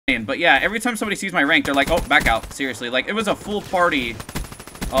But yeah, every time somebody sees my rank, they're like, oh, back out. Seriously, like, it was a full party.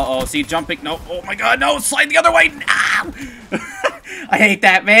 Uh-oh, see, jumping. No, oh my god, no, slide the other way. No! I hate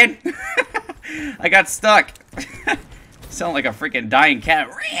that, man. I got stuck. Sound like a freaking dying cat.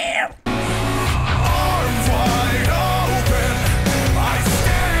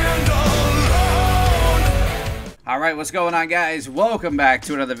 Alright, what's going on, guys? Welcome back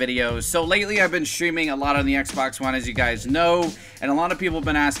to another video. So lately I've been streaming a lot on the Xbox One, as you guys know, and a lot of people have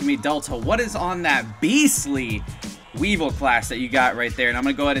been asking me, Delta, what is on that beastly Weevil class that you got right there? And I'm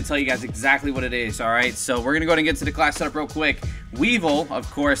going to go ahead and tell you guys exactly what it is, alright? So we're going to go ahead and get to the class setup real quick. Weevil, of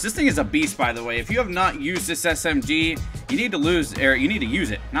course, this thing is a beast, by the way. If you have not used this SMG, you need to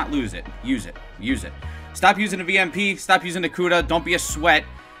use it. Not lose it. Use it. Use it. Stop using the VMP. Stop using the CUDA. Don't be a sweat.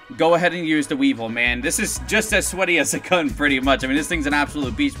 Go ahead and use the Weevil, man. This is just as sweaty as a gun, pretty much. I mean, this thing's an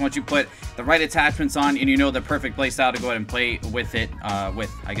absolute beast once you put the right attachments on and you know the perfect play style to go ahead and play with it.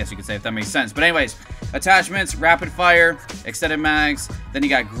 I guess you could say, if that makes sense. But anyways, attachments, rapid fire, extended mags. Then you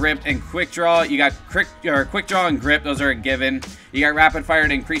got grip and quick draw. You got quick draw and grip. Those are a given. You got rapid fire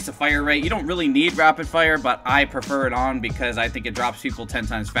to increase the fire rate. You don't really need rapid fire, but I prefer it on because I think it drops people 10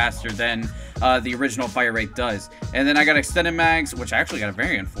 times faster than the original fire rate does. And then I got extended mags, which I actually got a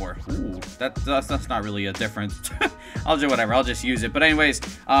variant for. Ooh, that's not really a difference. I'll do whatever. I'll just use it. But anyways,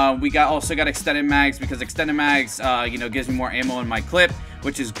 we also got extended mags because extended mags, you know, gives me more ammo in my clip,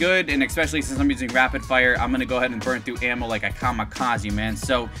 which is good. And especially since I'm using rapid fire, I'm gonna go ahead and burn through ammo like a kamikaze, man.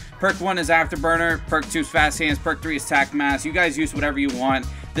 So perk 1 is afterburner, perk 2 is fast hands, perk 3 is tac mask. You guys use whatever you want.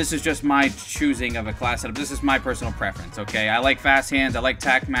 This is just my choosing of a class setup. This is my personal preference, okay? I like fast hands. I like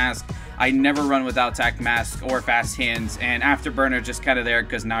tac mask. I never run without tac mask or fast hands, and afterburner just kind of there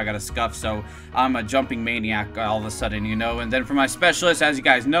because now I got a scuff, so I'm a jumping maniac all of a sudden, you know. And then for my specialist, as you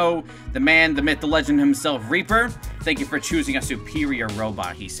guys know, the man, the myth, the legend himself, Reaper. Thank you for choosing a superior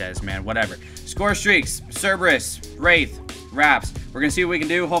robot, he says, man, whatever. Score streaks, Cerberus, Wraith, Raps. We're gonna see what we can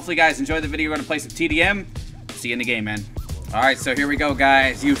do. Hopefully, guys, enjoy the video. We're gonna play some TDM. See you in the game, man. Alright, so here we go,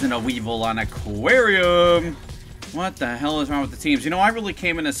 guys, using a Weevil on Aquarium. What the hell is wrong with the teams? You know, I really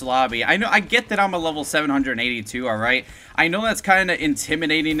came in this lobby. I get that I'm a level 782, alright? I know that's kind of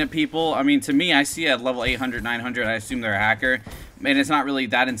intimidating to people. I mean, to me, I see at level 800, 900, I assume they're a hacker. And it's not really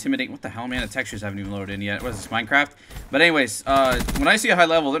that intimidating. What the hell, man? The textures haven't even loaded in yet. What is this, Minecraft? But anyways, when I see a high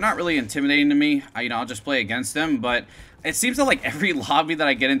level, they're not really intimidating to me. You know, I'll just play against them, but it seems that like every lobby that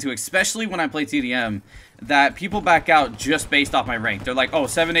I get into, especially when I play TDM, that people back out just based off my rank. They're like, oh,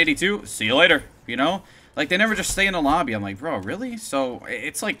 782? See you later, you know? Like, they never just stay in the lobby. I'm like, bro, really? So,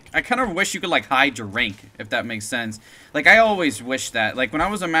 it's like, I kind of wish you could, like, hide your rank, if that makes sense. Like, I always wish that. Like, when I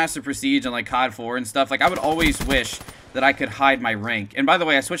was a Master Prestige and, like, COD 4 and stuff, like, I would always wish that I could hide my rank. And, by the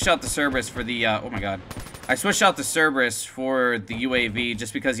way, I switched out the Cerberus for the, oh my god. I switched out the Cerberus for the UAV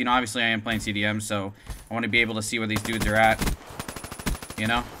just because, you know, obviously I am playing CDM, so I want to be able to see where these dudes are at. You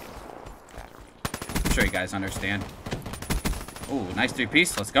know? I'm sure you guys understand. Ooh, nice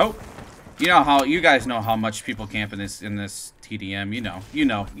 3-piece. Let's go. You know how, you guys know how much people camp in this TDM. You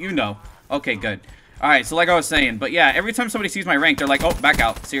know. Okay, good. Alright, so like I was saying, but yeah, every time somebody sees my rank, they're like, oh, back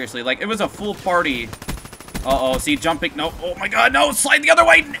out. Seriously, like, it was a full party. Uh-oh, see, jumping. No, oh my god, no, slide the other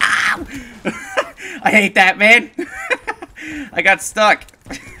way. No! I hate that, man. I got stuck.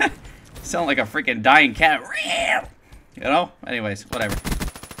 Sound like a freaking dying cat. You know? Anyways, whatever.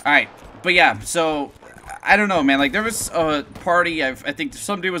 Alright, but yeah, so I don't know, man. Like, there was a party, I think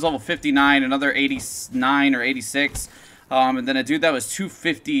some dude was level 59, another 89 or 86, and then a dude that was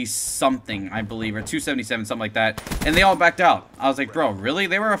 250-something, I believe, or 277, something like that, and they all backed out. I was like, bro, really?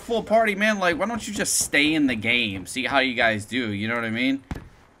 They were a full party, man. Like, why don't you just stay in the game? See how you guys do, you know what I mean?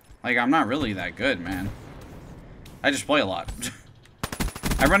 Like, I'm not really that good, man. I just play a lot.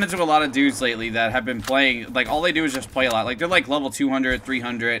 I run into a lot of dudes lately that have been playing, like, all they do is just play a lot. Like, they're like level 200,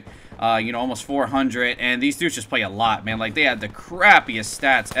 300, you know, almost 400, and these dudes just play a lot, man. Like, they had the crappiest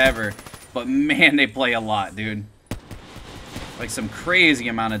stats ever, but man, they play a lot, dude. Like, some crazy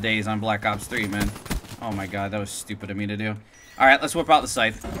amount of days on Black Ops 3, man. Oh my god, that was stupid of me to do. Alright, let's whip out the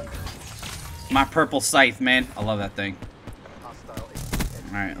scythe. My purple scythe, man. I love that thing.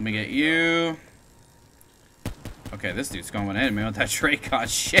 Alright, let me get you. Okay, this dude's going in, man, with that Drake on.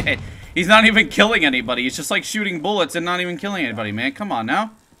 Shit. He's not even killing anybody. He's just, like, shooting bullets and not even killing anybody, man. Come on,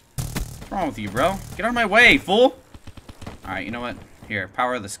 now. What's wrong with you, bro? Get out of my way, fool. Alright, you know what? Here,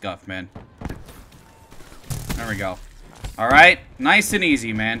 power of the scuff, man. There we go. Alright, nice and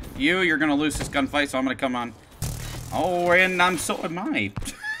easy, man. You're gonna lose this gunfight, so I'm gonna come on. Oh, and so am I.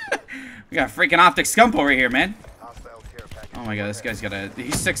 We got a freaking optic scump over here, man. Oh my god, this guy's got a...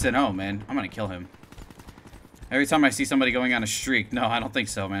 He's 6-0, man. I'm gonna kill him. Every time I see somebody going on a streak. No, I don't think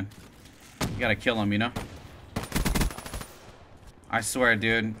so, man. You gotta kill them, you know? I swear,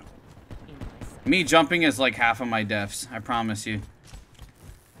 dude. Me jumping is like half of my deaths. I promise you.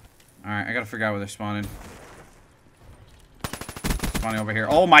 Alright, I gotta figure out where they're spawning. Spawning over here.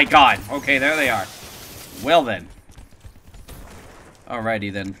 Oh my god! Okay, there they are. Well then.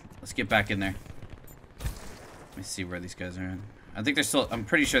 Alrighty then. Let's get back in there. Let me see where these guys are at. I think they're still... I'm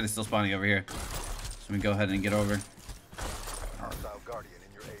pretty sure they're still spawning over here. So we go ahead and get over.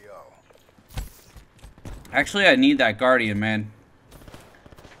 Actually, I need that Guardian, man.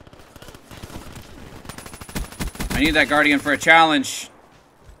 I need that Guardian for a challenge.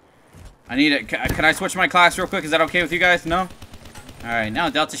 I need it. Can I switch my class real quick? Is that okay with you guys? No? Alright, now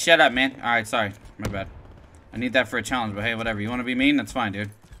Delta, shut up, man. Alright, sorry. My bad. I need that for a challenge, but hey, whatever. You want to be mean? That's fine,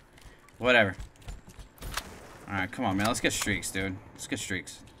 dude. Whatever. Alright, come on, man. Let's get streaks, dude. Let's get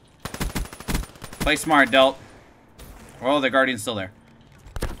streaks. Play smart, Delt. Oh, the Guardian's still there.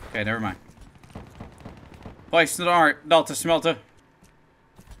 Okay, never mind. Play smart, Delta Smelter.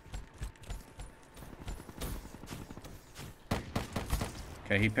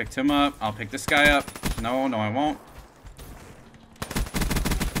 Okay, he picked him up. I'll pick this guy up. No, I won't.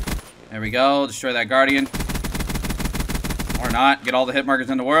 There we go. Destroy that Guardian. Or not. Get all the hit markers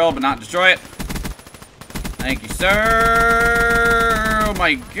in the world, but not destroy it. Thank you, sir. Oh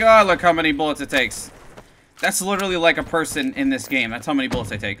my god, look how many bullets it takes. That's literally like a person in this game. That's how many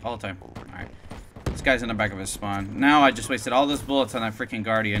bullets I take all the time. Alright. This guy's in the back of his spawn. Now I just wasted all those bullets on that freaking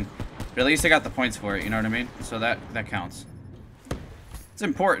Guardian. But at least I got the points for it, you know what I mean? So that counts. It's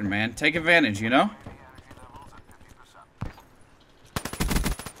important, man. Take advantage, you know?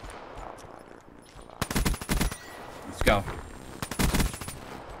 Let's go.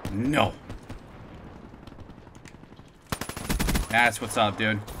 No. That's what's up,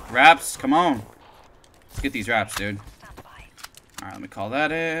 dude. Wraps, come on. Let's get these wraps, dude. Alright, let me call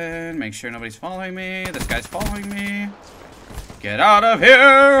that in. Make sure nobody's following me. This guy's following me. Get out of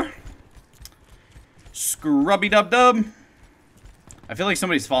here! Scrubby-dub-dub. I feel like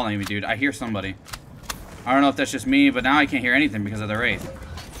somebody's following me, dude. I hear somebody. I don't know if that's just me, but now I can't hear anything because of the Wraith.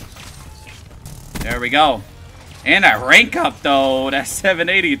 There we go. And a rank up, though. That's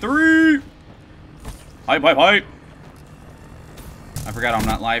 783. Hype, hype, hype. I forgot I'm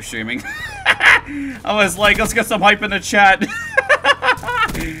not live streaming. I was like, let's get some hype in the chat.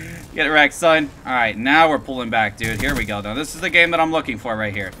 Get it wrecked, son. Alright, now we're pulling back, dude. Here we go. Now, this is the game that I'm looking for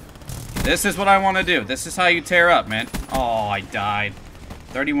right here. This is what I want to do. This is how you tear up, man. Oh, I died.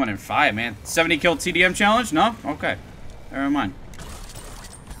 31 and 5, man. 70 kill TDM challenge? No? Okay. Never mind.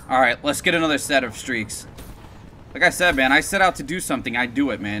 Alright, let's get another set of streaks. Like I said, man, I set out to do something. I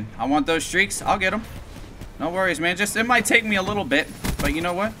do it, man. I want those streaks. I'll get them. No worries, man. Just, it might take me a little bit. But you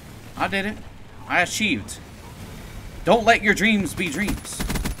know what? I did it. I achieved. Don't let your dreams be dreams.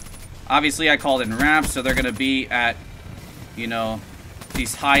 Obviously, I called in wraps, so they're going to be at, you know,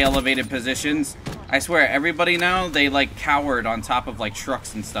 these high elevated positions. I swear, everybody now, they like cowered on top of like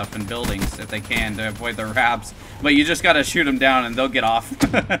trucks and stuff and buildings if they can to avoid the wraps. But you just got to shoot them down and they'll get off.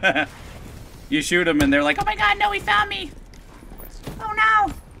 You shoot them and they're like, oh my god, no, he found me. Oh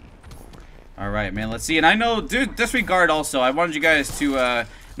no. Alright, man, let's see. And I know, dude, disregard also. I wanted you guys to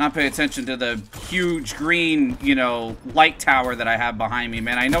not pay attention to the huge green, you know, light tower that I have behind me,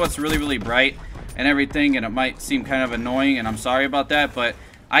 man. I know it's really, really bright and everything, and it might seem kind of annoying, and I'm sorry about that, but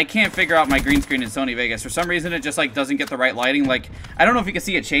I can't figure out my green screen in Sony Vegas. For some reason, it just, like, doesn't get the right lighting. Like, I don't know if you can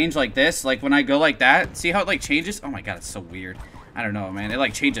see it change like this. Like, when I go like that, see how it, like, changes? Oh my god, it's so weird. I don't know, man. It,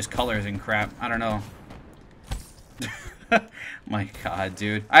 like, changes colors and crap. I don't know. My god,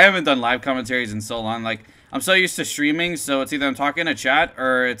 dude. I haven't done live commentaries in so long. Like, I'm so used to streaming, so it's either I'm talking to chat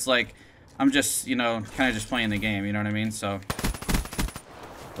or it's like I'm just, you know, kind of just playing the game, you know what I mean? So,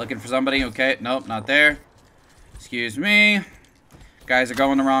 looking for somebody. Okay, nope, not there. Excuse me. Guys are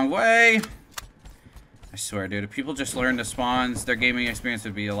going the wrong way. I swear, dude, if people just learned the spawns, their gaming experience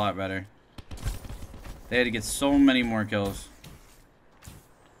would be a lot better. They had to get so many more kills.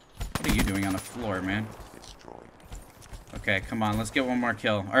 What are you doing on the floor, man? Okay, come on, let's get one more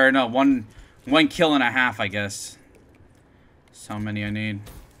kill. Or no, one kill and a half, I guess. That's how many I need.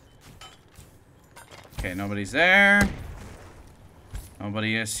 Okay, nobody's there.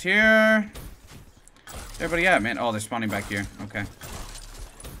 Nobody is here. Where's everybody at, man? Oh, they're spawning back here. Okay.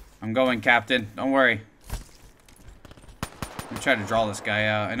 I'm going, Captain. Don't worry. Let me try to draw this guy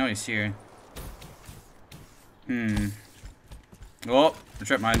out. I know he's here. Oh, the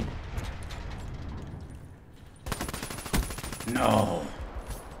trip mine. No.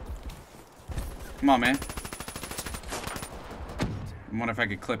 Come on, man. I wonder if I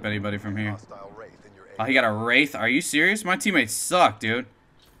could clip anybody from here. Oh, he got a Wraith. Are you serious? My teammates suck, dude.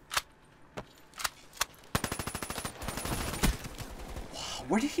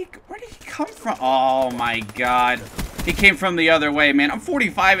 Where did he come from? Oh my god. He came from the other way, man. I'm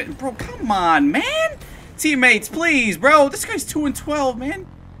 45. Bro, come on, man. Teammates, please, bro. This guy's 2 and 12, man.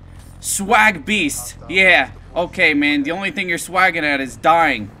 Swag beast. Yeah. Okay, man. The only thing you're swagging at is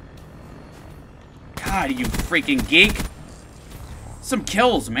dying. God, you freaking geek. Some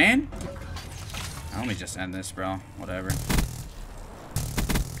kills, man. Let me just end this, bro. Whatever.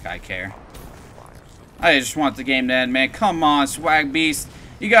 I care. I just want the game to end, man. Come on, swag beast.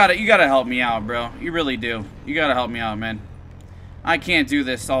 You gotta help me out, bro. You really do. You gotta help me out, man. I can't do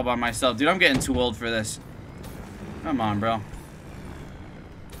this all by myself, dude. I'm getting too old for this. Come on, bro.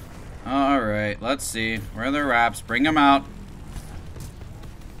 Alright, let's see. Where are the wraps? Bring them out.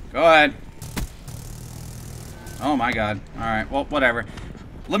 Go ahead. Oh my god. Alright, well, whatever.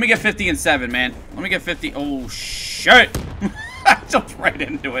 Let me get 50 and 7, man. Let me get 50. Oh, shit. I jumped right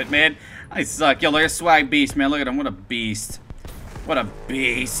into it, man. I suck. Yo, look at Swag Beast, man. Look at him. What a beast. What a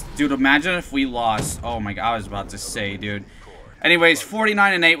beast. Dude, imagine if we lost. Oh my god, I was about to say, dude. Anyways,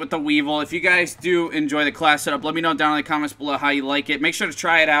 49 and 8 with the Weevil. If you guys do enjoy the class setup, let me know down in the comments below how you like it. Make sure to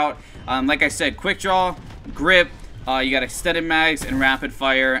try it out. Like I said, quick draw, grip, you got extended mags and rapid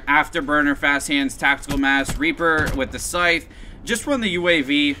fire, afterburner, fast hands, tactical mass, Reaper with the scythe. Just run the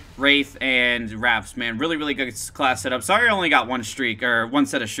UAV, Wraith, and Wraps, man. Really, really good class setup. Sorry I only got one streak, or one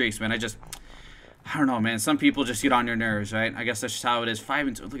set of streaks, man. I don't know, man. Some people just get on your nerves, right? I guess that's just how it is. 5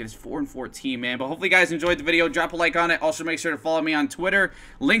 and 2. Look at this, 4 and 14, man. But hopefully you guys enjoyed the video. Drop a like on it. Also, make sure to follow me on Twitter.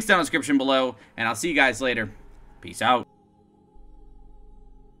 Links down in the description below. And I'll see you guys later. Peace out.